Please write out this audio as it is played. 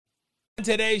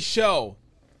Today's show,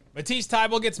 Matisse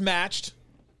Thybulle gets matched.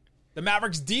 The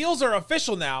Mavericks deals are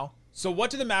official now. So what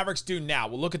do the Mavericks do now?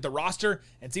 We'll look at the roster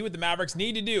and see what the Mavericks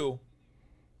need to do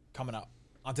coming up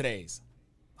on today's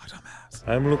Locked On Mavs.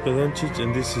 I'm Luka Doncic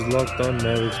and this is Locked On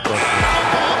Mavericks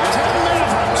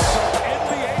Mavericks,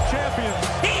 NBA champions.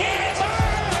 He hit it!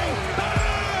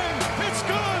 Bang! It's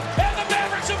good! And the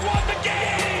Mavericks have won the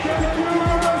game!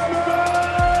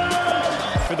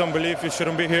 If you don't believe, you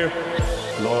shouldn't be here.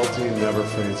 Loyalty never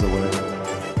fades away.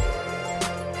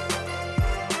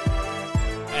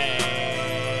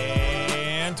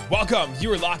 And welcome.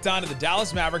 You are locked on to the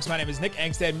Dallas Mavericks. My name is Nick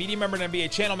Angstead, media member and NBA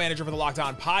channel manager for the Locked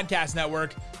On Podcast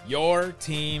Network. Your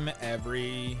team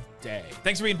every day.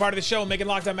 Thanks for being part of the show and making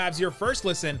Locked On Mavs your first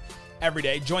listen every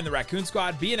day. Join the Raccoon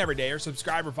Squad, be an everydayer,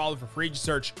 subscribe or follow for free. Just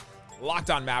search Locked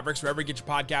On Mavericks wherever you get your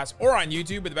podcasts or on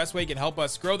YouTube. But the best way you can help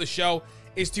us grow the show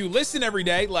is to listen every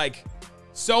day, like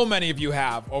so many of you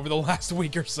have over the last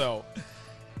week or so,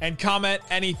 and comment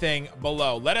anything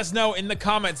below. Let us know in the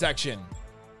comment section.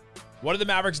 What do the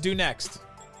Mavericks do next?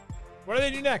 What do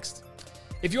they do next?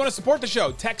 If you want to support the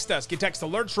show, text us. Get text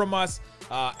alerts from us.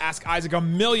 Ask Isaac a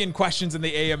million questions in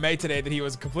the AMA today that he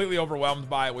was completely overwhelmed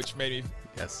by, which made me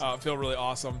feel really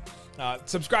awesome.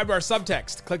 Subscribe to our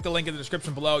subtext. Click the link in the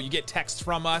description below. You get texts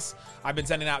from us. I've been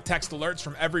sending out text alerts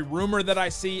from every rumor that I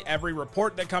see, every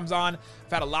report that comes on.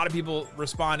 I've had a lot of people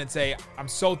respond and say, I'm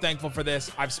so thankful for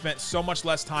this. I've spent so much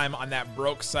less time on that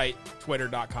broke site,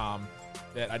 twitter.com,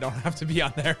 that I don't have to be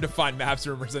on there to find Mavs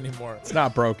rumors anymore. It's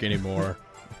not broke anymore.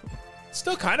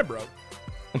 Still kind of broke.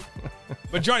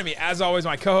 But joining me, as always,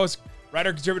 my co-host,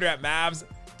 writer, contributor at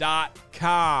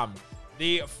Mavs.com.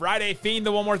 The Friday Fiend,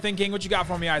 the One More Thing King. What you got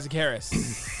for me, Isaac Harris?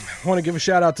 I want to give a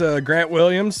shout out to Grant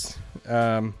Williams.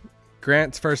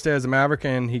 Grant's first day as a Maverick,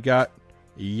 and he got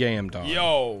yammed on.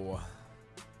 Yo.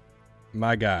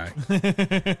 My guy.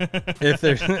 If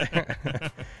there's...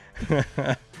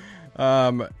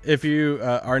 if you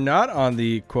are not on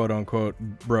the quote-unquote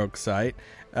broke site,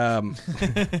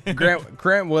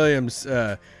 Grant Williams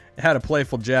had a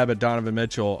playful jab at Donovan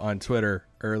Mitchell on Twitter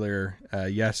earlier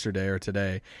yesterday or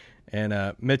today,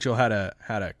 and Mitchell had a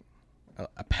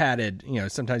padded,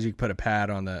 sometimes you can put a pad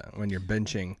on when you're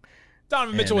benching.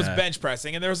 Donovan Mitchell was bench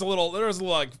pressing, and there was a little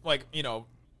like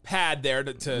pad there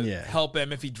to help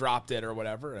him if he dropped it or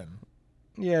whatever, and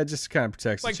just kind of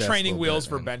protects like the chest training wheels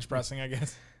bit, for bench pressing, I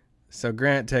guess. So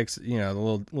Grant takes the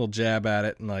little jab at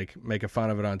it and like making fun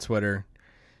of it on Twitter.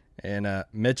 And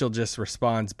Mitchell just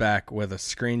responds back with a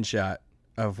screenshot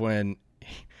of when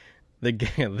the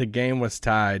game was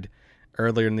tied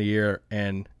earlier in the year,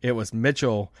 and it was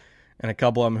Mitchell and a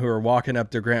couple of them who were walking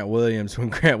up to Grant Williams when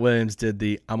Grant Williams did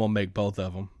I'm going to make both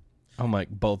of them. I'm like,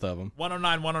 both of them.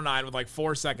 109 with like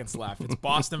 4 seconds left. It's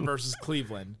Boston versus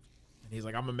Cleveland. And he's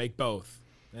like, I'm going to make both.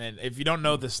 And if you don't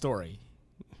know this story,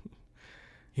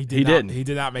 He didn't. He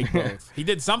did not make both. He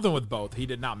did something with both. He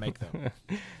did not make them.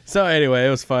 So anyway, it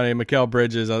was funny. Mikal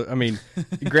Bridges. I mean,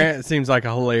 Grant seems like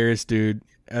a hilarious dude.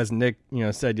 As Nick,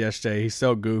 said yesterday, he's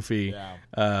so goofy.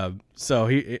 Yeah. So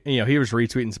he was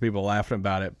retweeting some people laughing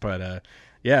about it. But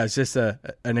it's just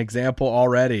an example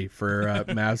already for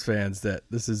Mavs fans that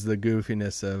this is the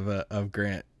goofiness of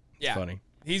Grant. It's funny.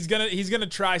 He's gonna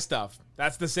try stuff.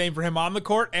 That's the same for him on the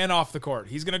court and off the court.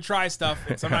 He's gonna try stuff,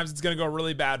 and sometimes it's gonna go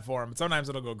really bad for him, but sometimes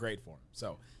it'll go great for him.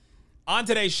 So, on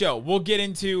today's show, we'll get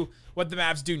into what the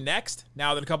Mavs do next.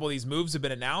 Now that a couple of these moves have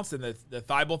been announced, and the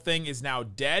Thybulle thing is now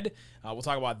dead, we'll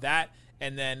talk about that,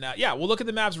 and then we'll look at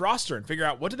the Mavs roster and figure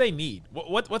out what do they need.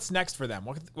 What's next for them?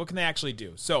 What can they actually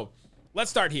do? So,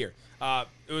 let's start here.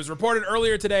 It was reported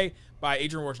earlier today by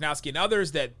Adrian Wojnarowski and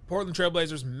others that Portland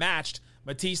Trailblazers matched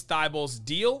Matisse Thybulle's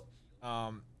deal.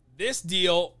 This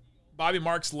deal, Bobby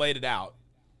Marks laid it out.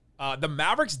 The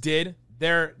Mavericks did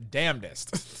their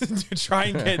damnedest to try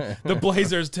and get the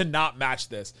Blazers to not match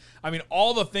this. I mean,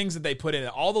 all the things that they put in it,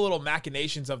 all the little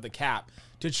machinations of the cap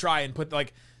to try and put,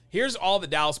 here's all that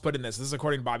Dallas put in this. This is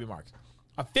according to Bobby Marks.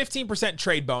 A 15%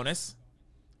 trade bonus,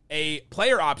 a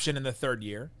player option in the third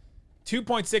year,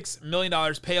 $2.6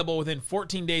 million payable within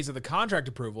 14 days of the contract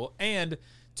approval, and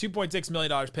 $2.6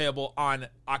 million payable on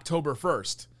October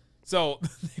 1st. So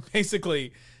they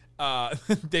basically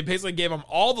gave them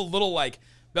all the little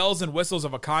bells and whistles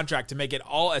of a contract to make it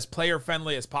all as player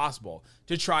friendly as possible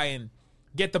to try and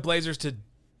get the Blazers to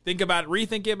think about it,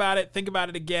 rethink about it, think about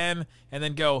it again, and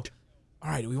then go, all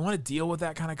right, do we want to deal with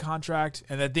that kind of contract?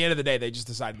 And at the end of the day, they just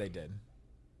decided they did.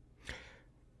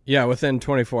 Yeah, within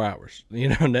 24 hours. They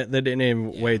didn't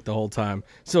even wait the whole time.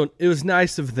 So it was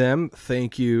nice of them.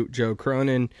 Thank you, Joe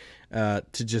Cronin, to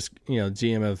just,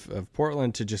 GM of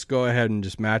Portland, to just go ahead and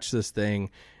just match this thing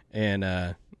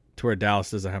and to where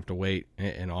Dallas doesn't have to wait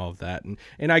and all of that.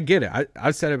 And I get it.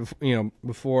 I've said it,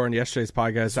 before on yesterday's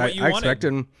podcast. I expected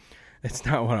him. It's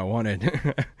not what I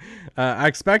wanted. I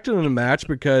expected him to match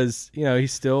because,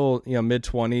 he's still,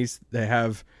 mid-20s. They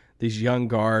have these young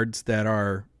guards that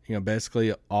are,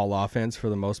 basically all offense for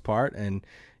the most part. And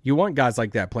you want guys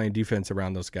like that playing defense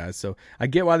around those guys. So I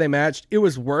get why they matched. It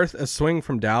was worth a swing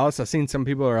from Dallas. I've seen some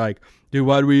people are like, dude,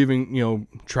 why do we even,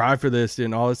 try for this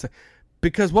and all this?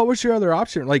 Because what was your other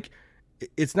option? Like,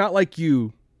 it's not like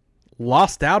you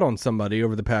lost out on somebody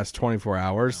over the past 24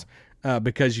 hours. No.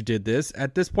 Because you did this.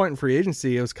 At this point in free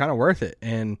agency, it was kind of worth it.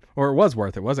 Or it was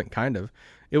worth it. It wasn't kind of.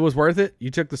 It was worth it.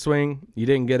 You took the swing. You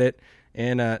didn't get it.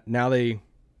 And now they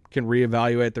can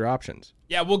reevaluate their options.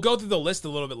 Yeah, we'll go through the list a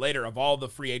little bit later of all the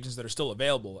free agents that are still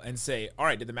available and say, all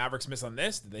right, did the Mavericks miss on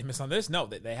this? Did they miss on this? No,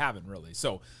 they haven't really.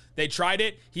 So they tried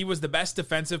it. He was the best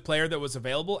defensive player that was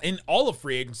available in all of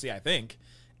free agency, I think.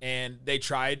 And they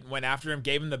went after him,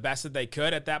 gave him the best that they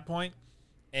could at that point.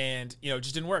 And, it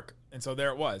just didn't work. And so there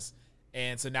it was.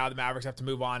 And so now the Mavericks have to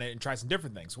move on and try some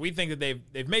different things. We think that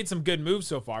they've made some good moves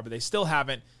so far, but they still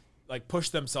haven't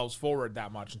pushed themselves forward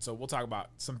that much. And so we'll talk about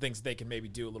some things that they can maybe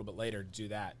do a little bit later to do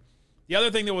that. The other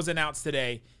thing that was announced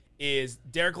today is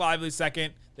Derek Lively's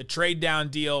second, the trade down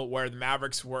deal where the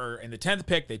Mavericks were in the 10th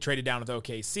pick. They traded down with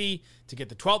OKC to get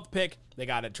the 12th pick. They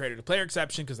got a traded a player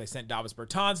exception because they sent Davis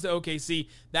Bertans to OKC.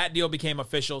 That deal became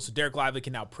official, so Derek Lively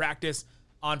can now practice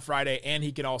on Friday, and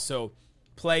he can also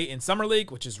play in Summer League,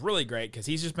 which is really great because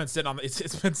he's just been sitting on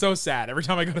it's been so sad. Every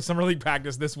time I go to Summer League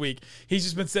practice this week, he's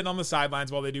just been sitting on the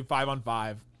sidelines while they do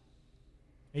 5-on-5.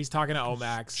 He's talking to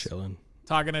Omax, chilling,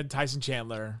 talking to Tyson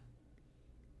Chandler.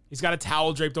 He's got a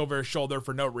towel draped over his shoulder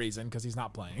for no reason because he's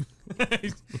not playing.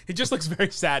 He just looks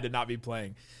very sad to not be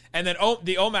playing. And then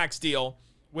the Omax deal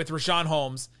with Rashawn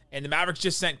Holmes, and the Mavericks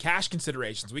just sent cash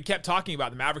considerations. We kept talking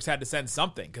about the Mavericks had to send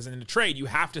something because in a trade, you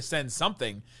have to send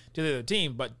something to the other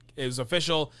team, but it was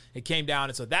official. It came down,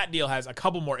 and so that deal has a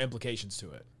couple more implications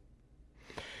to it.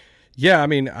 Yeah, I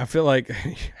mean, I feel like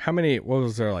what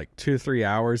was there, 2-3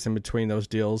 hours in between those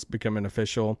deals becoming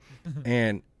official?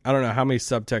 And I don't know how many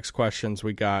subtext questions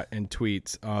we got in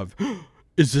tweets of,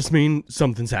 does this mean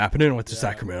something's happening with the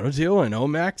Sacramento deal and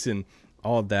Omax and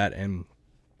all of that? And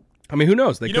I mean, who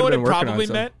knows? They could have been working on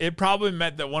some. It probably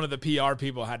meant that one of the PR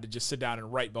people had to just sit down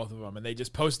and write both of them, and they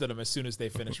just posted them as soon as they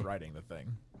finished writing the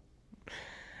thing.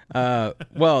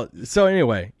 Well, so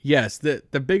anyway, yes,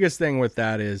 the biggest thing with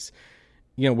that is,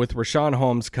 with Rashawn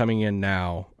Holmes coming in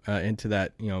now into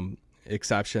that,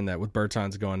 exception that with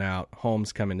Bertans going out,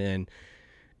 Holmes coming in,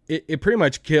 it pretty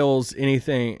much kills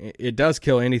anything. It does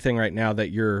kill anything right now that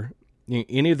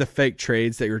any of the fake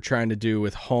trades that you're trying to do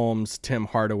with Holmes, Tim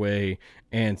Hardaway,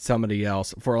 and somebody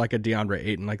else for a DeAndre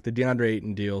Ayton. The DeAndre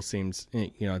Ayton deal seems,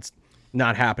 it's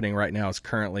not happening right now. It's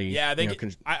currently, yeah.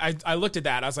 I looked at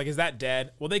that. I was like, is that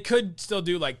dead? Well, they could still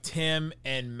do Tim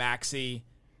and Maxey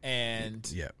and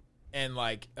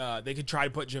they could try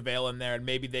to put JaVale in there, and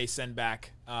maybe they send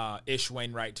back Ish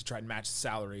Wainwright to try and match the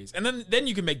salaries, and then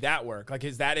you can make that work.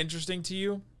 Is that interesting to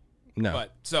you? No.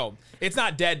 But so it's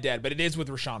not dead, but it is with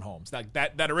Rashawn Holmes.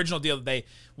 That original deal that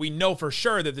we know for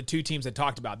sure that the two teams had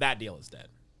talked about, that deal is dead.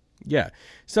 Yeah.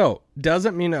 So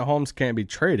doesn't mean that Holmes can't be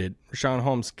traded. Rashawn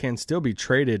Holmes can still be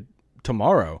traded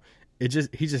tomorrow. It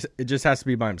just has to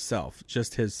be by himself,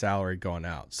 just his salary going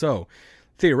out. So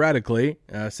theoretically,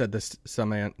 said this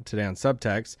today on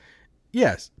Subtext,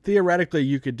 yes, theoretically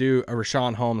you could do a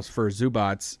Rashawn Holmes for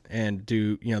Zubats and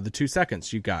do, the 2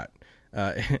 seconds you got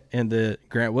in the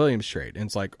Grant Williams trade. And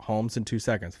it's Holmes in 2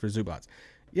 seconds for Zubats.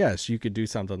 Yes, you could do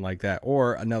something like that,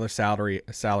 or another salary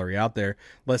out there.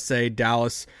 Let's say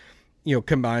Dallas,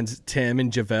 combines Tim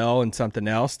and JaVale and something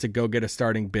else to go get a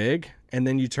starting big, and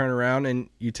then you turn around and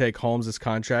you take Holmes'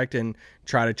 contract and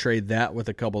try to trade that with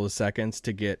a couple of seconds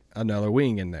to get another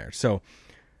wing in there. So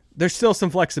there's still some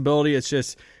flexibility. It's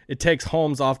just it takes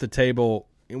Holmes off the table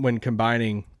when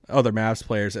combining other Mavs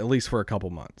players, at least for a couple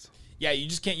months. Yeah, you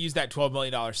just can't use that $12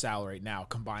 million salary now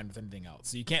combined with anything else.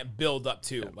 So you can't build up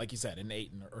to, like you said, an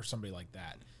Ayton or somebody like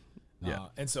that. Yeah.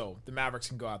 And so the Mavericks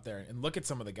can go out there and look at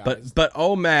some of the guys. But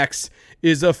Omax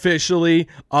is officially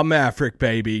a Maverick,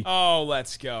 baby. Oh,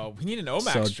 let's go. We need an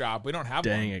Omax drop. We don't have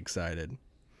one. Dang excited.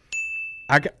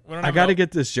 I got to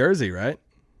get this jersey, right?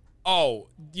 Oh,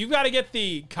 you got to get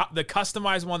the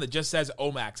customized one that just says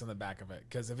Omax on the back of it.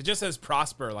 Because if it just says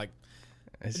Prosper,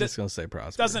 it's just going to say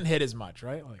Prosper. Doesn't hit as much,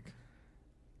 right?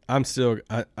 I still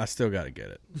got to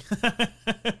get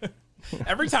it.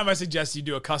 Every time I suggest you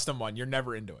do a custom one, you're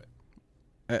never into it.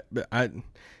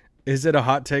 Is it a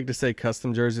hot take to say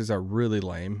custom jerseys are really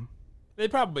lame? They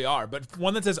probably are, but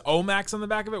one that says Omax on the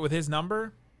back of it with his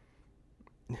number,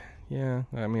 Yeah,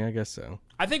 I mean, I guess so.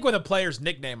 I think with a player's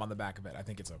nickname on the back of it, I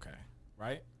think it's okay,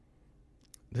 right?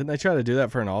 Didn't they try to do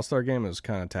that for an All-Star game? It was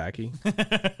kind of tacky.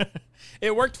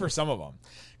 It worked for some of them.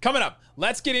 Coming up,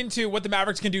 let's get into what the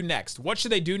Mavericks can do next. What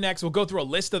should they do next? We'll go through a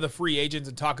list of the free agents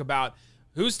and talk about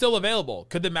who's still available.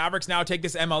 Could the Mavericks now take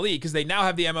this MLE? Because they now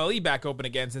have the MLE back open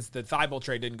again since the Thybulle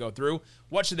trade didn't go through.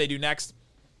 What should they do next?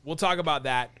 We'll talk about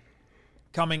that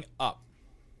coming up.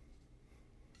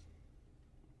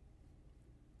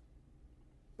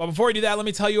 But before we do that, let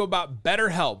me tell you about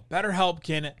BetterHelp. BetterHelp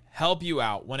can help you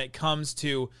out when it comes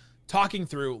to talking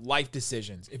through life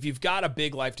decisions. If you've got a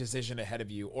big life decision ahead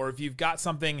of you, or if you've got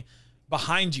something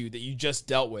behind you that you just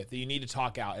dealt with that you need to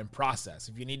talk out and process,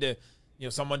 if you need to,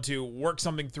 someone to work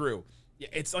something through,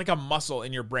 it's like a muscle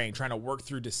in your brain trying to work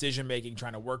through decision making,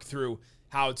 trying to work through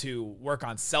how to work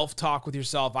on self-talk with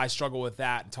yourself. I struggle with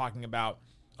that, and talking about,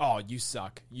 oh, you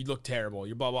suck, you look terrible,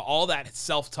 you're blah, blah, all that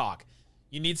self-talk.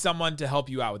 You need someone to help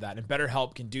you out with that, and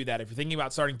BetterHelp can do that. If you're thinking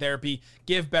about starting therapy,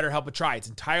 give BetterHelp a try. It's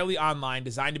entirely online,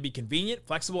 designed to be convenient,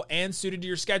 flexible, and suited to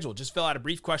your schedule. Just fill out a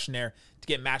brief questionnaire to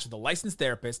get matched with a licensed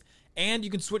therapist, and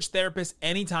you can switch therapists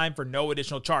anytime for no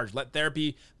additional charge. Let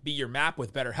therapy be your map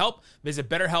with BetterHelp. Visit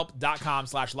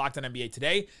BetterHelp.com/LockedOnNBA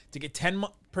today to get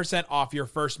 10% off your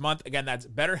first month. Again, that's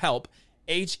BetterHelp,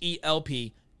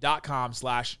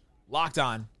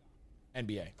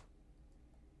 HELP.com/LockedOnNBA.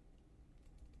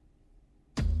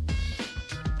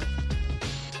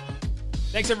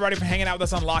 Thanks, everybody, for hanging out with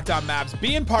us on Locked On Mavs,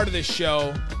 being part of this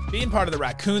show, being part of the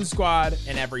Raccoon Squad,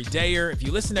 and Everydayer. If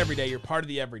you listen every day, you're part of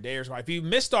the Everydayer Squad. If you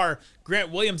missed our Grant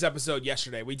Williams episode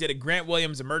yesterday, we did a Grant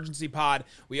Williams emergency pod.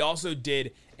 We also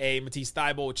did a Matisse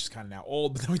Thybulle, which is kind of now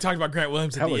old, but then we talked about Grant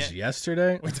Williams at the end. That was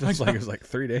yesterday? It was like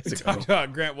 3 days ago. We talked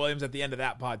about Grant Williams at the end of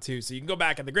that pod, too. So you can go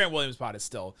back, and the Grant Williams pod is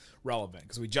still relevant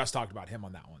because we just talked about him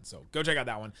on that one. So go check out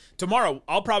that one. Tomorrow,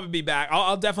 I'll probably be back.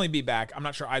 I'll definitely be back. I'm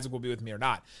not sure Isaac will be with me or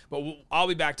not, but I'll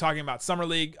be back talking about Summer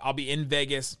League. I'll be in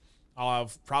Vegas. I'll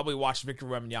have probably watched Victor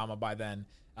Wembanyama by then,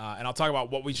 and I'll talk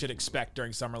about what we should expect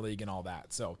during Summer League and all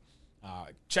that. So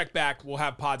check back. We'll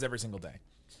have pods every single day.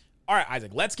 All right,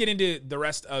 Isaac, let's get into the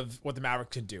rest of what the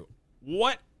Mavericks can do.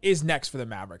 What is next for the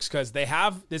Mavericks? Because they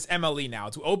have this MLE now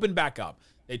to open back up.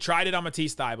 They tried it on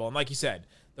Matisse Thybulle, and like you said,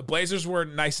 the Blazers were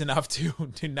nice enough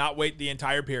to not wait the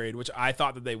entire period, which I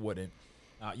thought that they wouldn't.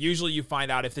 Usually you find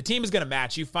out if the team is going to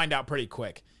match, you find out pretty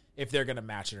quick if they're going to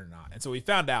match it or not. And so we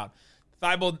found out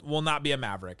Thybulle will not be a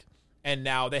Maverick, and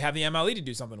now they have the MLE to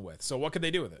do something with. So what could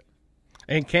they do with it?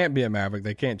 And can't be a Maverick.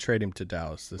 They can't trade him to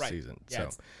Dallas this season. Yeah,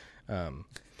 so,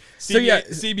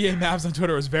 CBA Mavs on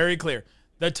Twitter was very clear.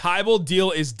 The Thybulle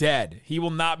deal is dead. He will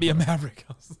not be a Maverick.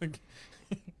 I was like,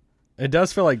 it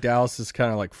does feel like Dallas has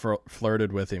kind of like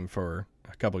flirted with him for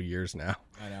a couple years now.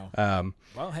 I know.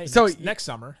 Well, hey, so next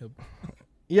summer.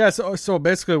 Yeah, so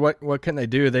basically what can they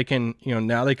do? They can,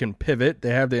 now they can pivot.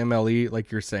 They have the MLE,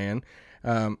 like you're saying.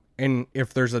 And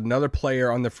if there's another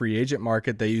player on the free agent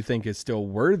market that you think is still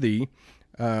worthy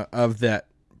of that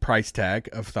price tag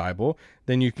of Thybulle,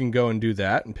 then you can go and do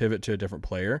that and pivot to a different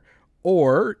player.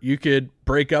 Or you could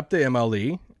break up the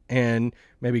MLE and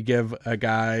maybe give a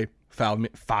guy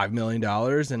 $5 million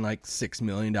and like $6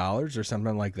 million or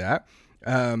something like that.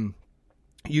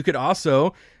 You could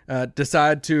also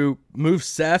decide to move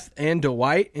Seth and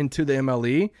Dwight into the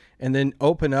MLE and then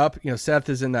open up, Seth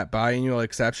is in that biannual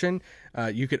exception.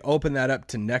 You could open that up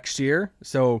to next year.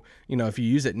 So, if you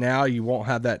use it now, you won't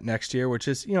have that next year, which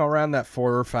is, around that $4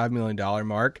 or $5 million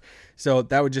mark. So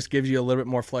that would just give you a little bit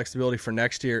more flexibility for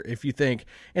next year if you think.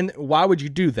 And why would you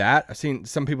do that? I've seen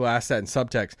some people ask that in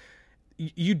subtext.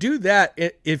 You do that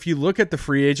if you look at the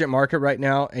free agent market right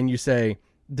now and you say,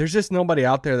 there's just nobody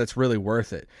out there that's really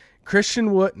worth it.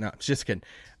 Christian Wood, no, just kidding.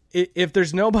 If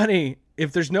there's nobody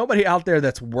out there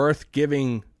that's worth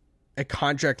giving a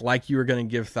contract like you were going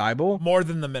to give Thybulle, more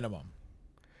than the minimum.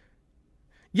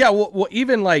 Yeah, well,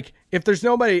 even like if there's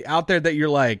nobody out there that you're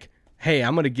like, hey,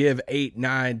 I'm going to give $8,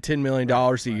 $9, $10 million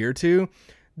a year to,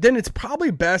 then it's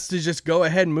probably best to just go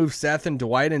ahead and move Seth and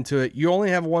Dwight into it. You only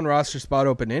have one roster spot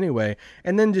open anyway,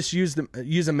 and then just use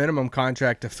a minimum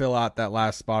contract to fill out that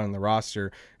last spot on the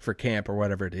roster for camp or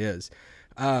whatever it is.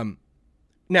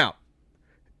 Now,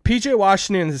 PJ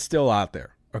Washington is still out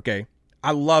there. Okay,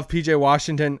 I love PJ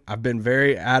Washington. I've been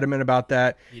very adamant about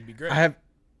that. He'd be great. I have,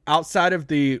 outside of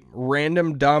the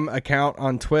random dumb account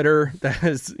on Twitter that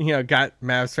has got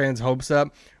Mavs fans' hopes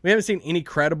up, we haven't seen any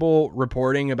credible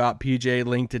reporting about PJ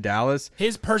linked to Dallas.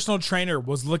 His personal trainer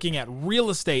was looking at real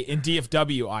estate in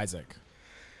DFW, Isaac.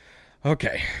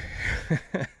 Okay.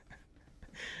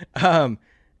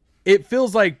 It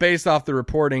feels like, based off the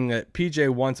reporting, that PJ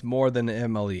wants more than the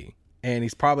MLE. and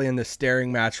he's probably in this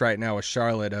staring match right now with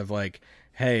Charlotte of like,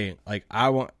 hey, like I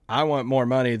want more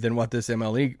money than what this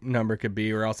MLE number could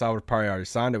be, or else I would probably already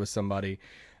signed it with somebody.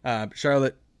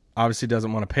 Charlotte obviously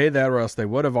doesn't want to pay that, or else they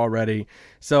would have already.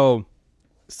 So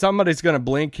somebody's going to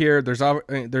blink here. There's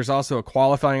also a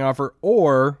qualifying offer,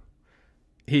 or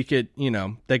he could,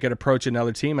 they could approach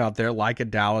another team out there like a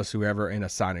Dallas, whoever, in a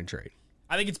signing trade.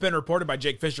 I think it's been reported by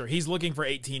Jake Fisher. He's looking for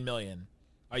 $18 million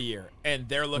a year, and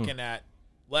they're looking at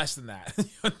less than that.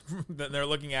 They're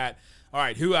looking at, all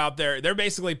right, who out there? They're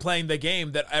basically playing the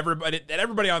game that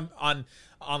everybody on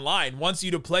online wants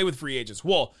you to play with free agents.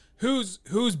 Well, who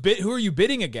are you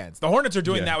bidding against? The Hornets are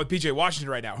doing that with PJ Washington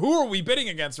right now. Who are we bidding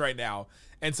against right now?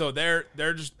 And so they're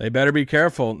they better be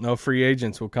careful. No free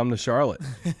agents will come to Charlotte.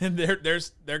 And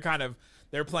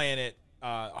they're playing it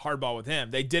hardball with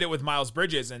him. They did it with Miles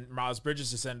Bridges, and Miles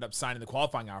Bridges just ended up signing the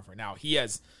qualifying offer. Now he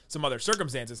has some other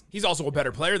circumstances. He's also a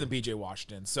better player than PJ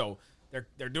Washington, so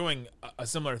they're doing a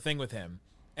similar thing with him.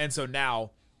 And so now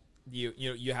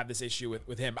you have this issue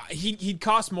with him. He'd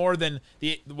cost more than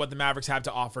what the Mavericks have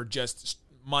to offer just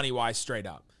money wise straight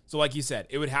up. So like you said,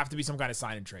 it would have to be some kind of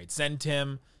sign and trade. Send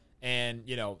Tim and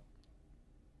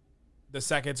the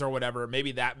seconds or whatever.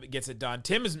 Maybe that gets it done.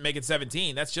 Tim is making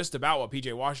 17. That's just about what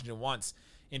PJ Washington wants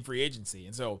in free agency,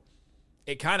 and so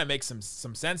it kind of makes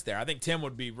some sense there. I think Tim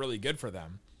would be really good for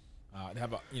them to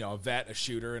have a vet, a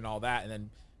shooter, and all that. And then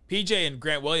PJ and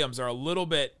Grant Williams are a little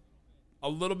bit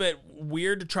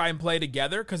weird to try and play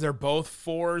together because they're both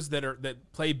fours that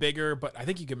play bigger, but I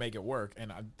think you can make it work.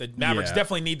 And the Mavericks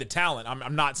definitely need the talent.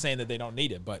 I'm not saying that they don't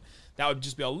need it, but that would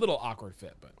just be a little awkward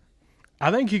fit. But I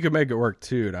think you could make it work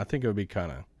too. I think it would be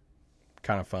kind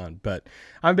of fun. But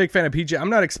I'm a big fan of PJ.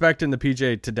 I'm not expecting the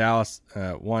PJ to Dallas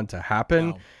one to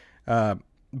happen. No.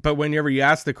 But whenever you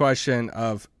ask the question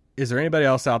of, is there anybody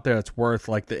else out there that's worth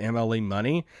like the MLE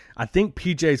money? I think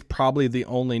PJ's probably the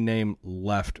only name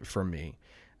left for me.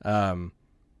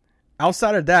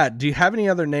 Outside of that, do you have any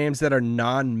other names that are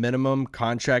non-minimum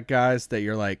contract guys that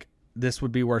you're like, this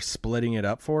would be worth splitting it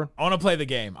up for? I want to play the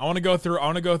game. I want to go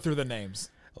through the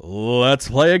names. Let's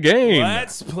play a game.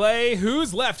 Let's play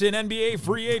who's left in NBA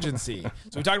free agency.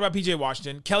 So we talked about PJ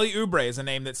Washington. Kelly Oubre is a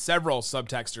name that several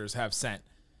subtexters have sent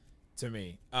to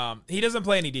me. He doesn't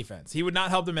play any defense. He would not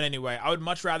help them in any way. I would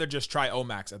much rather just try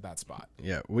Omax at that spot.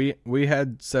 Yeah, we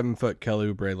had 7-foot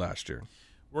Kelly Oubre last year.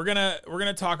 We're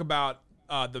gonna talk about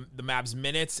the Mavs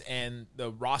minutes and the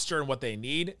roster and what they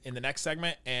need in the next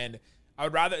segment. And I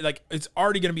would rather, it's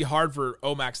already going to be hard for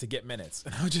Omax to get minutes.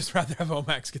 And I would just rather have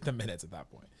Omax get the minutes at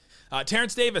that point.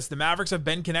 Terrence Davis, the Mavericks have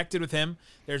been connected with him.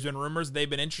 There's been rumors they've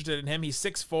been interested in him. He's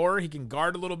 6'4". He can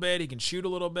guard a little bit. He can shoot a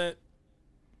little bit.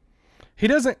 He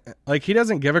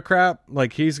doesn't give a crap.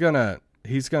 Like he's gonna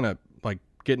like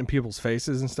get in people's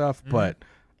faces and stuff. Mm-hmm. But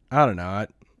I don't know.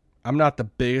 I'm not the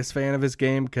biggest fan of his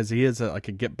game because he is a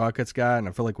get buckets guy, and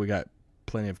I feel like we got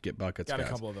plenty of get buckets. Got guys.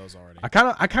 A couple of those already. I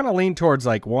kind of lean towards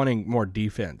like wanting more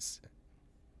defense.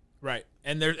 Right,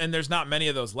 and there's not many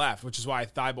of those left, which is why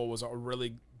Thybulle was a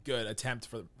really good attempt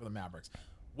for the Mavericks.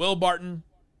 Will Barton,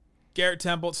 Garrett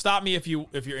Temple. Stop me if you're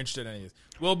interested in any of these.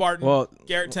 Will Barton,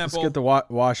 Garrett Temple. Let's get the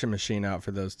washing machine out for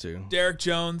those two. Derek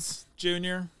Jones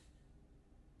Jr.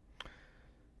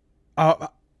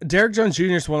 Derek Jones Jr.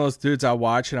 is one of those dudes I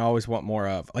watch and I always want more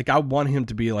of. Like I want him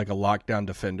to be like a lockdown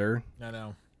defender. I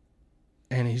know.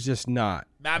 And he's just not.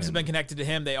 Mavs have been connected to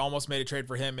him. They almost made a trade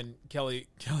for him and Kelly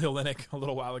Olynyk a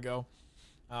little while ago.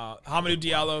 Hamidou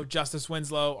Diallo, Justice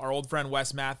Winslow, our old friend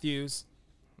Wes Matthews,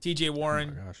 TJ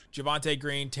Warren, Javonte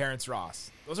Green, Terrence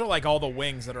Ross. Those are like all the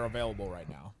wings that are available right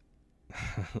now.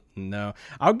 No.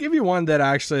 I'll give you one that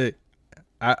actually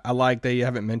I like that you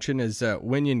haven't mentioned is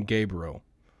Wenyen Gabriel.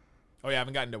 Oh, yeah, I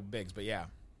haven't gotten to bigs, but yeah.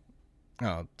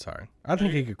 Oh, sorry. I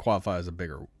think he could qualify as a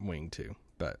bigger wing too,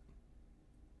 but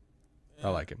I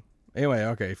like him. Anyway,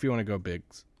 okay, if you want to go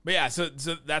bigs. But yeah, so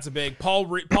that's a big. Paul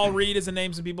Reed is a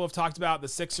name some people have talked about. The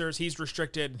Sixers, he's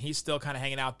restricted, and he's still kind of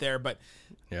hanging out there. But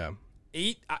yeah,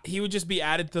 he would just be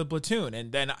added to the platoon,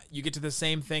 and then you get to the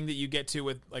same thing that you get to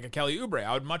with like a Kelly Oubre.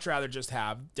 I would much rather just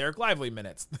have Derek Lively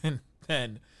minutes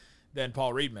than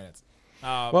Paul Reed minutes.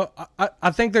 Well,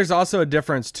 I think there's also a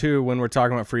difference too when we're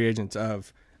talking about free agents.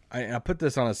 I put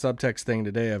this on a subtext thing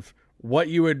today of what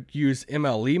you would use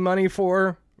MLE money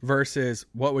for versus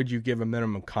what would you give a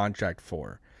minimum contract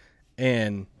for.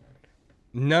 And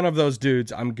none of those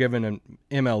dudes I'm giving an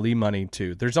MLE money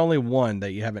to. There's only one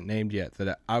that you haven't named yet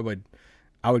that I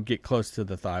would get close to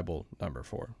the Thybulle number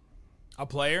for. A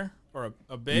player or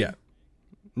a big? Yeah.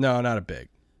 No, not a big.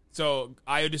 So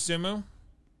Ayo Dosunmu?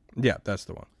 Yeah, that's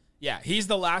the one. Yeah, he's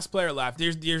the last player left.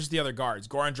 Here's the other guards: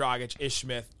 Goran Dragic, Ish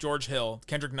Smith, George Hill,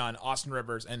 Kendrick Nunn, Austin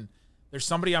Rivers, and There's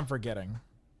somebody I'm forgetting.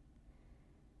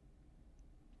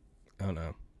 Oh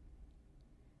no.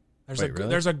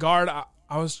 There's a guard.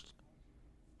 I was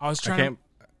trying.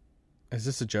 Is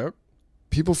this a joke?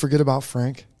 People forget about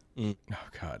Frank. Oh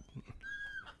God.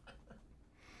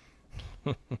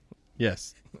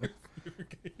 Yes.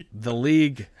 The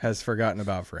league has forgotten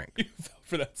about Frank. You fell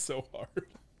for that so hard.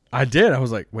 I did. I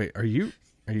was like, wait, are you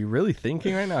really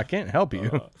thinking right now? I can't help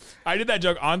you. I did that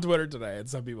joke on Twitter today, and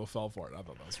some people fell for it. I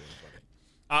thought that was really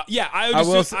funny. Yeah, I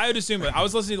would assume it. I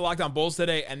was listening to Locked On Bulls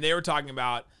today, and they were talking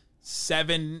about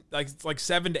 $7 to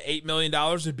 $8 million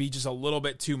would be just a little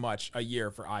bit too much a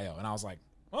year for Io, and I was like,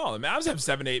 oh, the Mavs have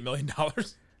 $7 to $8 million.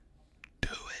 Do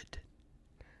it.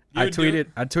 I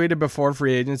tweeted before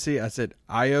free agency. I said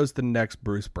Io's the next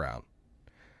Bruce Brown.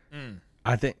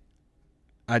 I think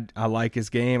I like his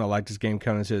game. I liked his game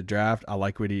coming into the draft. I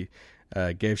like what he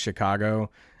gave Chicago.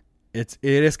 It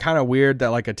is kind of weird that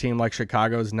like a team like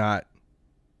Chicago is not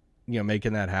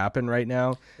making that happen right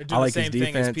now. They're doing I like the same his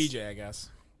defense. thing as PJ, I guess.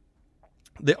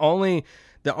 The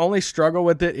only struggle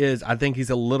with it is I think he's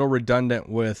a little redundant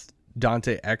with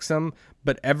Dante Exum,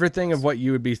 but everything of what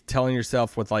you would be telling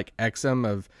yourself with like Exum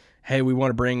of, hey, we want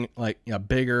to bring like a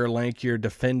bigger, lankier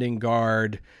defending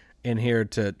guard in here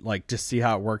to like just see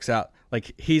how it works out.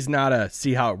 Like he's not a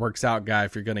see how it works out guy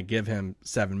if you're going to give him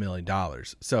 $7 million.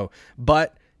 So,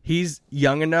 but he's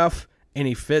young enough and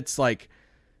he fits like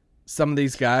some of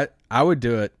these guys. I would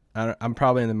do it. I'm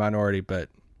probably in the minority, but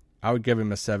I would give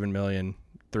him a $7 million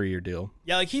 3-year deal.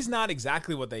 Yeah, like he's not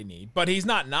exactly what they need, but he's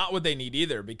not what they need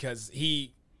either because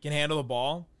he can handle the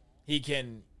ball. He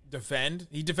can defend.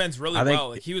 He defends really well.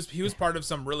 Like he was part of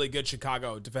some really good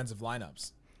Chicago defensive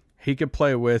lineups. He could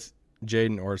play with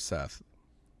Jaden or Seth.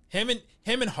 Him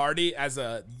and Hardy as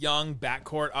a young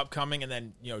backcourt upcoming, and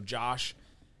then Josh,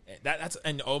 that's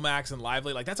and Omax and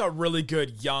Lively. Like that's a really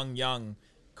good young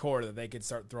core that they could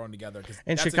start throwing together.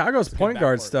 And Chicago's point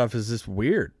guard stuff is just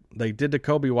weird. They did the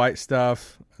Kobe White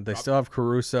stuff. They still have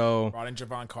Caruso. Brought in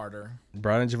Javon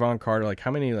Carter. Like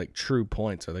how many like true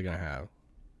points are they gonna have?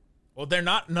 Well, they're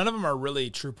not. None of them are really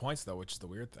true points though, which is the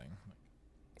weird thing.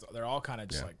 So they're all kind of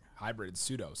just like hybrid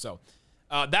pseudo. So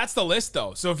that's the list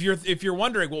though. So if you're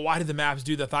wondering, well, why did the Mavs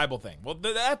do the Thybulle thing? Well,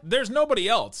 there's nobody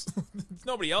else. There's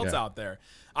nobody else out there.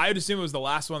 I would assume it was the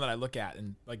last one that I look at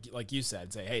and like you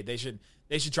said, say, hey, they should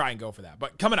try and go for that.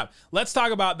 But coming up, let's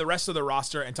talk about the rest of the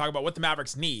roster and talk about what the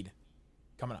Mavericks need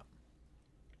coming up.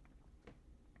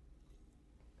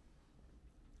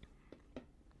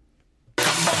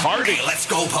 Party, let's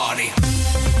go party.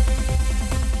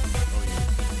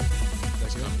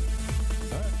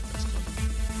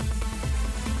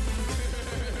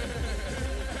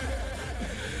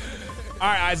 All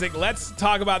right, Isaac, let's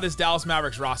talk about this Dallas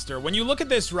Mavericks roster. When you look at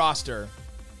this roster,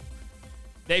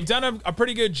 they've done a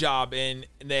pretty good job, and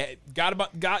they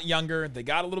got younger, they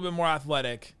got a little bit more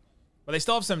athletic, but they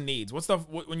still have some needs.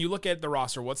 When you look at the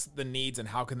roster, what's the needs, and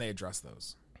how can they address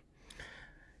those?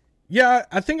 Yeah,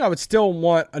 I think I would still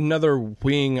want another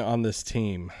wing on this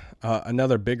team,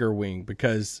 another bigger wing,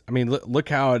 because I mean, look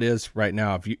how it is right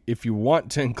now. If you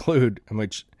want to include,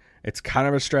 which it's kind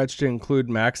of a stretch to include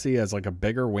Maxey as like a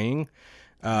bigger wing,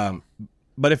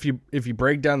 but if you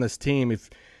break down this team,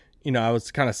 I was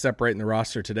kind of separating the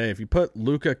roster today. If you put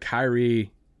Luka,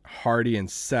 Kyrie, Hardy, and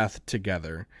Seth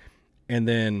together, and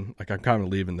then like I'm kind of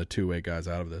leaving the two-way guys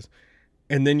out of this,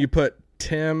 and then you put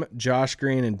Tim, Josh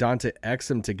Green, and Dante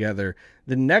Exum together,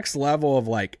 the next level of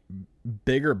like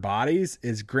bigger bodies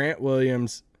is Grant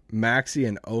Williams, Maxey,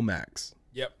 and Omax.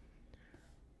 Yep.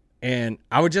 And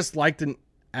I would just like to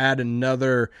add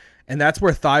another, and that's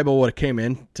where Thybulle would have came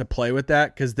in to play with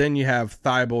that, because then you have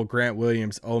Thybulle, Grant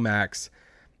Williams, Omax.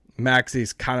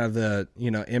 Maxey's kind of the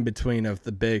in between of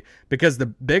the big, because the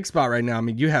big spot right now, I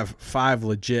mean, you have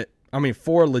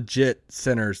four legit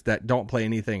centers that don't play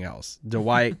anything else.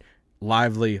 Dwight,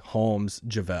 Lively, Holmes,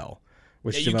 JaVale.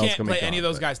 Which you can't play any of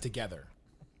those guys together.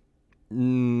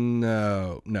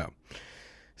 No.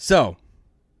 So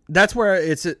that's where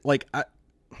it's like,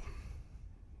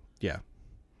 yeah.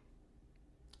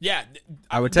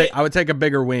 I would take a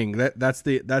bigger wing. That's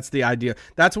the idea.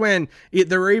 That's when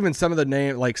there were even some of the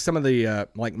name, like some of the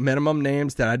like minimum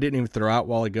names that I didn't even throw out a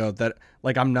while ago, that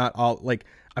like I'm not all like,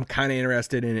 I'm kind of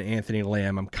interested in Anthony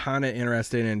Lamb. I'm kind of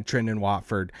interested in Trendon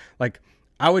Watford. Like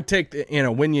I would take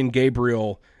Winyan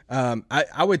Gabriel.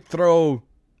 I would throw,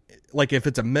 like if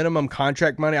it's a minimum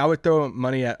contract money, I would throw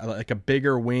money at like a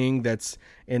bigger wing that's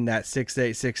in that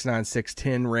 6'8", 6'9",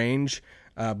 6'10" range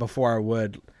before I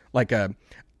would like a.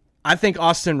 I think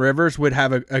Austin Rivers would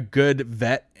have a good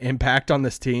vet impact on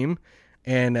this team,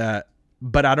 and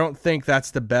but I don't think that's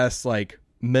the best like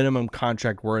minimum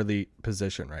contract worthy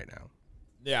position right now.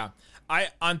 Yeah.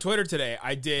 On Twitter today,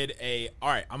 I did all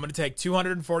right, I'm going to take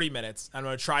 240 minutes. I'm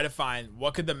going to try to find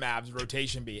what could the Mavs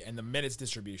rotation be and the minutes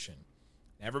distribution.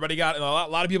 A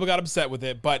lot of people got upset with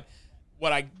it, but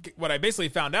what I basically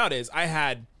found out is I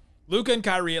had Luka and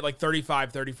Kyrie at like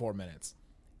 35, 34 minutes.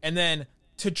 And then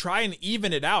to try and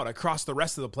even it out across the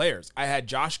rest of the players, I had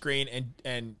Josh Green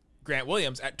and Grant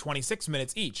Williams at 26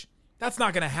 minutes each. That's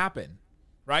not going to happen,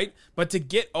 right? But to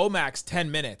get Omax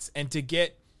 10 minutes and to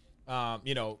get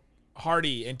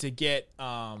Hardy and to get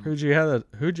who'd you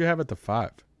have at the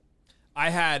 5? I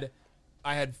had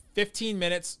 15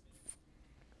 minutes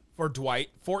for Dwight,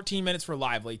 14 minutes for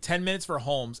Lively, 10 minutes for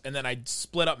Holmes, and then I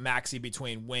split up Maxey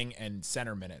between wing and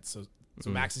center minutes. So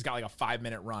Maxey's got like a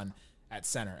 5-minute run at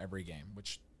center every game,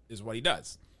 which is what he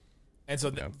does. And so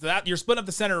that you're splitting up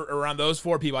the center around those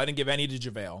 4 people. I didn't give any to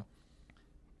JaVale.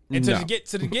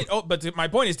 And my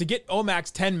point is to get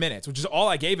Omax 10 minutes, which is all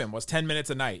I gave him was 10 minutes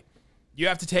a night. You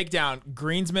have to take down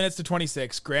Green's minutes to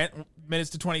 26, Grant minutes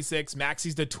to 26,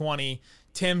 Maxey's to 20,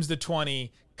 Tim's to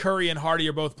 20, Curry and Hardy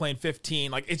are both playing 15.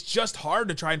 Like, it's just hard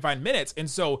to try and find minutes. And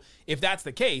so if that's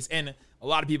the case, and a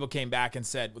lot of people came back and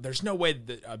said, well, there's no way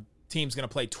that a team's going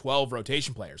to play 12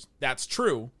 rotation players. That's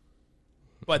true.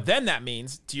 But then that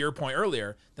means, to your point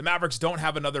earlier, the Mavericks don't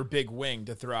have another big wing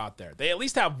to throw out there. They at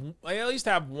least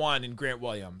have one in Grant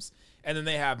Williams, and then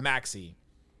they have Maxey.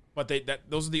 But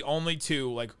those are the only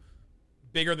 2 like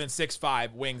bigger than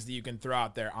 6'5" wings that you can throw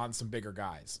out there on some bigger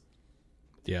guys.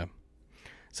 Yeah.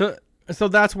 So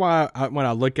that's why when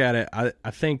I look at it,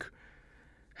 I think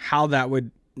how that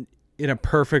would, in a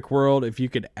perfect world, if you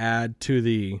could add to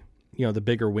the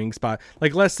bigger wing spot.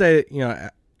 Like, let's say,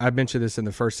 I mentioned this in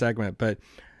the first segment, but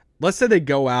let's say they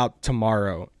go out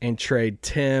tomorrow and trade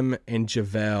Tim and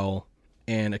JaVale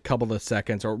and a couple of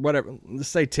seconds or whatever. Let's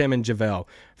say Tim and JaVale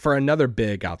for another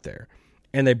big out there,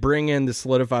 and they bring in the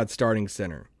solidified starting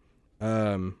center.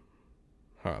 Woj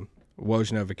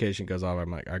notification goes off. I'm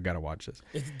like, I gotta watch this.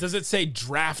 Does it say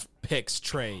draft picks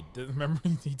trade? Remember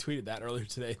he tweeted that earlier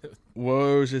today.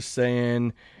 Woj is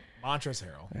saying, Montrezl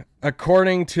Harrell.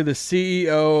 According to the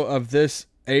CEO of this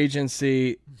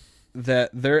agency,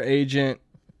 that their agent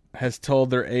has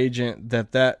told their agent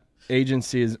that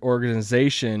agency's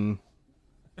organization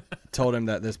told him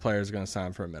that this player is going to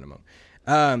sign for a minimum.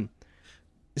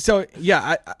 So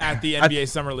yeah, at the NBA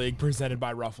Summer League presented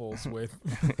by Ruffles with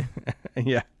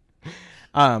yeah.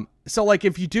 So like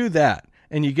if you do that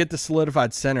and you get the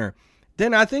solidified center,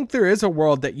 then I think there is a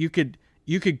world that you could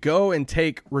go and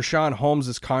take Richaun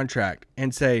Holmes' contract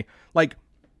and say, like,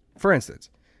 for instance,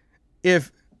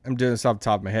 if I'm doing this off the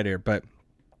top of my head here, but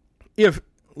if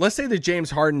let's say the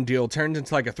James Harden deal turns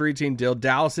into like a 3-team deal,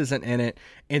 Dallas isn't in it,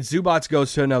 and Zubats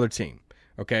goes to another team,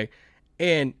 okay,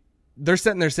 and they're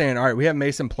sitting there saying, all right, we have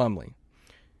Mason Plumlee.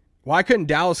 Why couldn't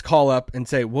Dallas call up and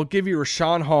say, we'll give you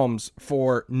Richaun Holmes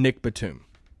for Nick Batum,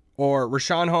 or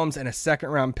Richaun Holmes and a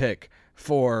 2nd-round pick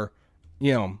for,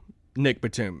 Nick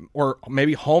Batum, or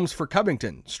maybe Holmes for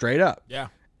Covington, straight up. Yeah.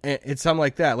 It's something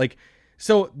like that. Like,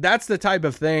 so that's the type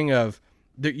of thing of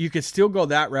that you could still go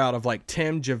that route of like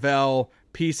Tim, JaVale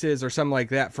pieces or something like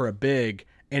that for a big,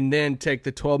 and then take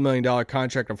the $12 million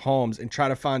contract of Holmes and try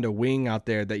to find a wing out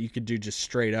there that you could do just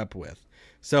straight up with.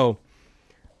 So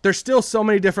there's still so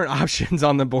many different options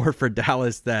on the board for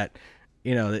Dallas that,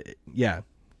 yeah.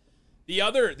 The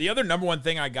other number one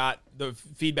thing the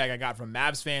feedback I got from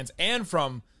Mavs fans and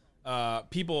from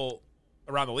people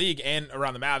around the league and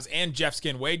around the Mavs, and Jeff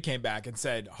Skin Wade came back and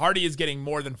said Hardy is getting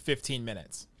more than 15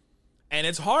 minutes. And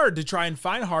it's hard to try and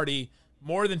find Hardy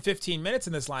more than 15 minutes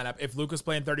in this lineup if Luka's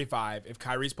playing 35, if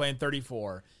Kyrie's playing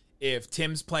 34, if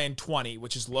Tim's playing 20,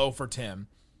 which is low for Tim,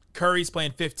 Curry's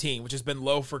playing 15, which has been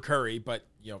low for Curry, but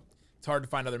it's hard to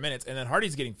find other minutes, and then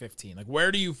Hardy's getting 15. Like,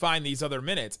 where do you find these other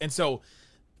minutes? And so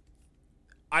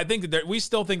I think that we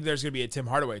still think there's going to be a Tim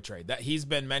Hardaway trade. That he's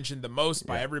been mentioned the most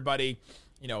by everybody.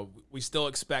 We still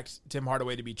expect Tim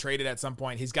Hardaway to be traded at some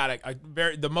point. He's got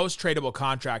the most tradable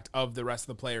contract of the rest of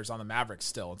the players on the Mavericks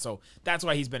still. And so that's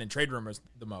why he's been in trade rumors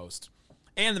the most.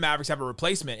 And the Mavericks have a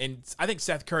replacement. And I think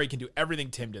Seth Curry can do everything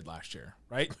Tim did last year,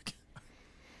 right?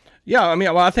 Yeah, I mean,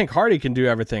 I think Hardy can do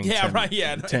everything. Yeah, Tim, right.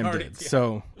 Yeah, Tim Hardy, did. yeah.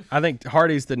 So I think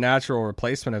Hardy's the natural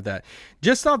replacement of that.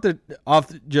 Just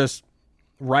just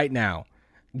right now,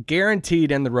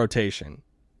 guaranteed in the rotation,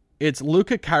 it's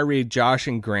Luka, Kyrie, Josh,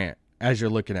 and Grant as you're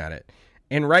looking at it.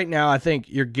 And right now, I think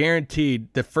you're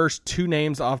guaranteed the first 2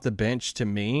 names off the bench to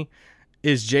me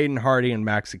is Jaden Hardy and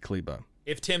Maxi Kleber.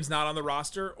 If Tim's not on the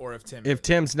roster, or if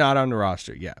Tim's not on the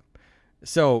roster, yeah.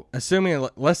 So assuming,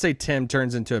 let's say Tim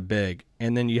turns into a big,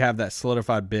 and then you have that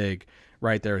solidified big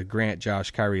right there with Grant, Josh,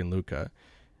 Kyrie, and Luka.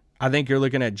 I think you're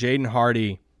looking at Jaden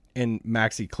Hardy, and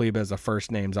Maxi Kleber as the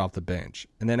first names off the bench.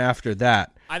 And then after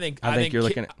that, I think you're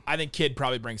looking at. I think Kidd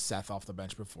probably brings Seth off the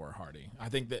bench before Hardy. I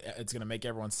think that it's going to make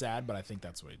everyone sad, but I think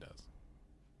that's what he does.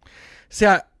 See,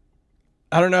 I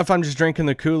don't know if I'm just drinking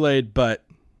the Kool-Aid, but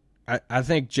I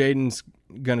think Jaden's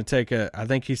going to I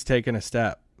think he's taking a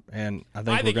step. And I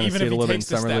think we're going to see it a little bit in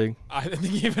Summer League. I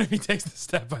think even if he takes the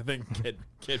step, I think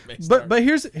Kidd makes. But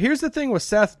here's the thing with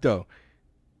Seth though,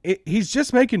 he's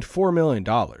just making $4 million.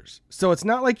 So it's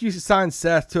not like you sign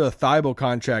Seth to a Thybulle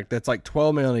contract that's like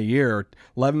 $12 million a year or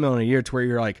 $11 million a year, to where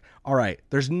you're like, all right,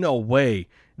 there's no way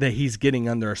that he's getting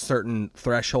under a certain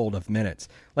threshold of minutes.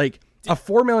 Like a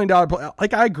 $4 million,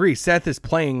 like I agree, Seth is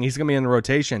playing, he's going to be in the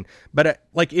rotation, but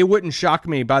it wouldn't shock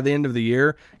me by the end of the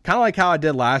year, kind of like how I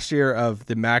did last year of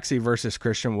the Maxey versus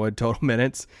Christian Wood total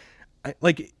minutes.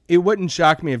 It wouldn't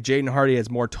shock me if Jaden Hardy has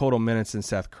more total minutes than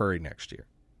Seth Curry next year.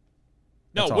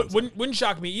 No, wouldn't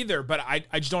shock me either, but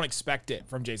I just don't expect it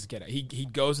from Jason Kidd. He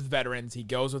goes with veterans. He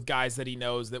goes with guys that he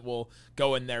knows that will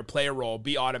go in there, play a role,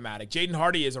 be automatic. Jaden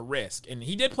Hardy is a risk, and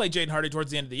he did play Jaden Hardy towards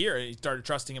the end of the year, and he started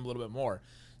trusting him a little bit more.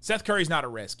 Seth Curry's not a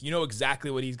risk. You know exactly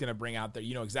what he's going to bring out there.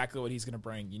 You know exactly what he's going to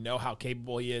bring. You know how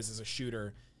capable he is as a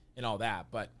shooter and all that.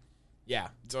 But, yeah,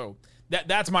 so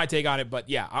that's my take on it. But,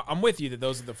 yeah, I'm with you that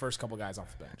those are the first couple guys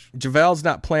off the bench. JaVale's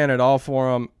not playing at all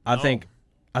for him. I think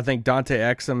Dante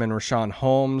Exum and Rashawn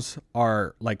Holmes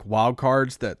are like wild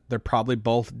cards, that they're probably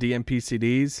both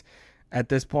DNP-CDs at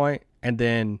this point. And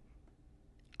then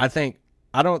I think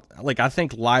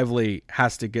Lively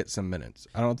has to get some minutes.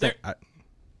 I don't think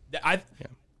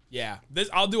Yeah,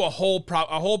 I'll do I'll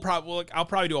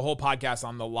probably do a whole podcast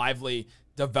on the Lively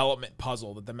development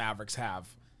puzzle that the Mavericks have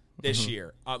this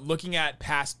year. Looking at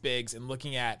past bigs and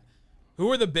looking at who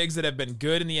are the bigs that have been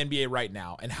good in the NBA right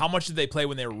now, and how much did they play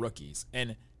when they were rookies,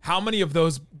 and how many of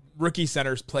those rookie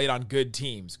centers played on good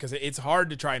teams, because it's hard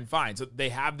to try and find. So they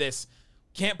have this,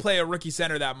 can't play a rookie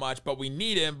center that much, but we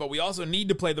need him, but we also need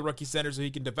to play the rookie center so he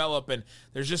can develop, and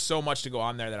there's just so much to go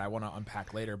on there that I want to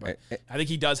unpack later, but I think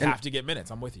he does have to get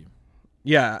minutes. I'm with you.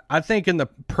 Yeah, I think in the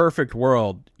perfect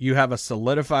world, you have a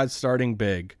solidified starting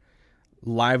big,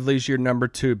 Lively's your number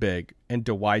 2 big, and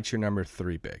Dwight's your number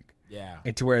 3 big. Yeah.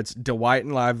 And to where it's Dwight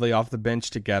and Lively off the bench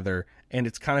together, and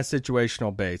it's kind of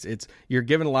situational based. You're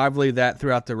giving Lively that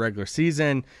throughout the regular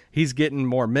season. He's getting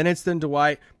more minutes than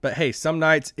Dwight, but hey, some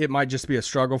nights it might just be a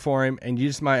struggle for him, and you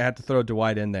just might have to throw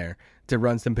Dwight in there to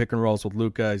run some pick and rolls with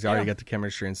Luka. He's already got the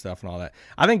chemistry and stuff and all that.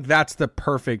 I think that's the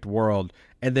perfect world.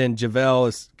 And then JaVale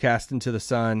is cast into the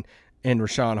sun, and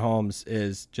Rashawn Holmes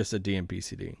is just a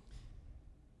DNP-CD.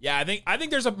 Yeah, I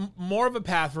think there's more of a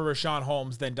path for Rashawn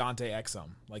Holmes than Dante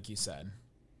Exum, like you said.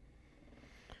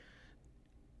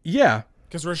 Yeah.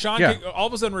 Because all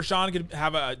of a sudden Rashawn could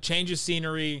have a change of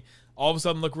scenery, all of a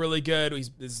sudden look really good.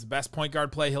 This is the best point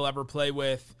guard play he'll ever play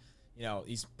with. You know,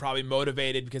 he's probably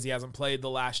motivated because he hasn't played the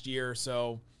last year or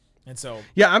so. And so,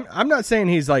 yeah, I'm not saying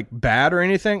he's like bad or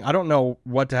anything. I don't know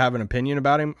what to have an opinion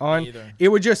about him on. Either. It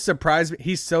would just surprise me.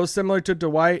 He's so similar to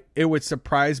Dwight. It would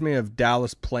surprise me if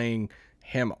Dallas playing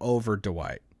him over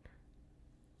Dwight.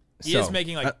 He is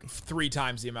making like 3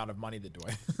 times the amount of money that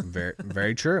Dwight. Very,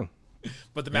 very true.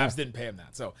 But the Mavs didn't pay him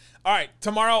that. So, all right,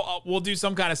 tomorrow we'll do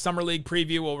some kind of summer league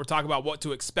preview where we'll talk about what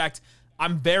to expect.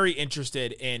 I'm very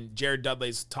interested in Jared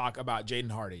Dudley's talk about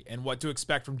Jaden Hardy and what to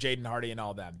expect from Jaden Hardy and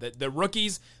all that. The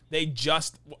rookies, they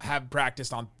just have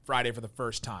practiced on Friday for the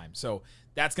first time. So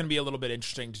that's going to be a little bit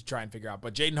interesting to try and figure out.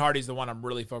 But Jaden Hardy's the one I'm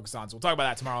really focused on. So we'll talk about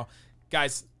that tomorrow.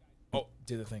 Guys,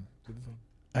 do the thing.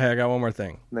 Hey, I got one more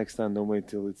thing. Next time, don't wait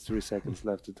till it's 3 seconds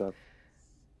left to talk.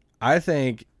 I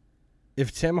think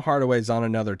if Tim Hardaway's on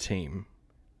another team,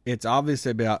 it's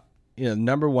obviously about,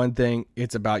 number one thing,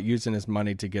 it's about using his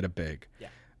money to get a big. Yeah.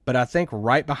 But I think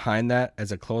right behind that,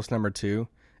 as a close number 2,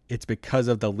 it's because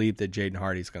of the leap that Jaden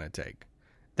Hardy's going to take.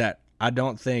 That I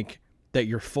don't think that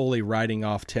you're fully writing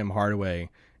off Tim Hardaway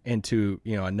into,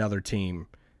 another team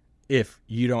if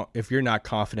you're not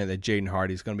confident that Jaden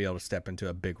Hardy's going to be able to step into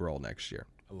a big role next year.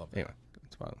 I love that. Anyway,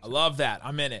 that's fine. I love that.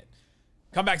 I'm in it.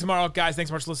 Come back tomorrow, guys. Thanks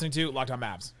so much for listening to Locked On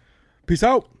Mavs. Peace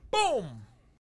out. Boom.